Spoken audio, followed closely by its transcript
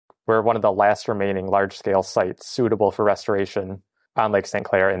We're one of the last remaining large-scale sites suitable for restoration on Lake St.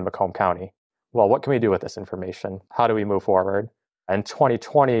 Clair in Macomb County. Well, what can we do with this information? How do we move forward? In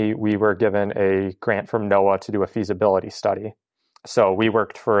 2020, we were given a grant from NOAA to do a feasibility study. So we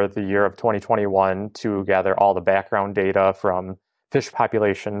worked for the year of 2021 to gather all the background data from fish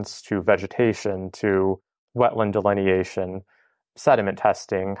populations to vegetation to wetland delineation, sediment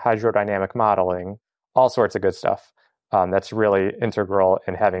testing, hydrodynamic modeling, all sorts of good stuff. That's really integral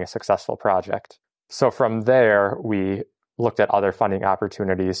in having a successful project. So from there, we looked at other funding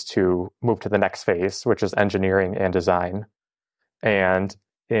opportunities to move to the next phase, which is engineering and design. And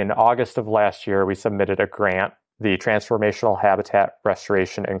in August of last year, we submitted a grant, the Transformational Habitat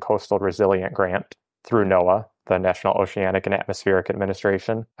Restoration and Coastal Resilient Grant through NOAA, the National Oceanic and Atmospheric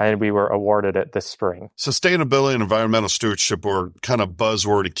Administration, and we were awarded it this spring. Sustainability and environmental stewardship were kind of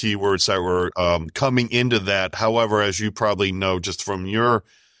buzzwordy keywords that were coming into that. However, as you probably know, just from your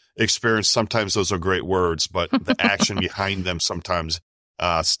experience, sometimes those are great words, but the action behind them sometimes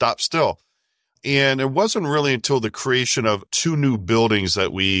stops still. And it wasn't really until the creation of 2 new buildings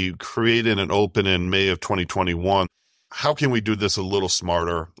that we created and opened in May of 2021. How can we do this a little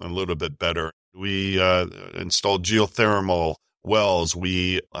smarter, a little bit better? We installed geothermal wells.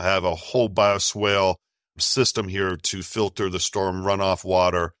 We have a whole bioswale system here to filter the storm runoff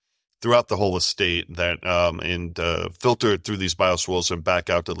water throughout the whole estate and filter it through these bioswales and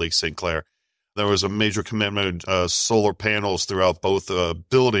back out to Lake St. Clair. There was a major commitment of solar panels throughout both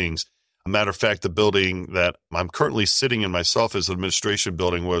buildings. A matter of fact, the building that I'm currently sitting in myself as an administration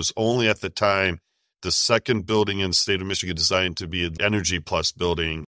building was only at the time the second building in the state of Michigan designed to be an Energy Plus building.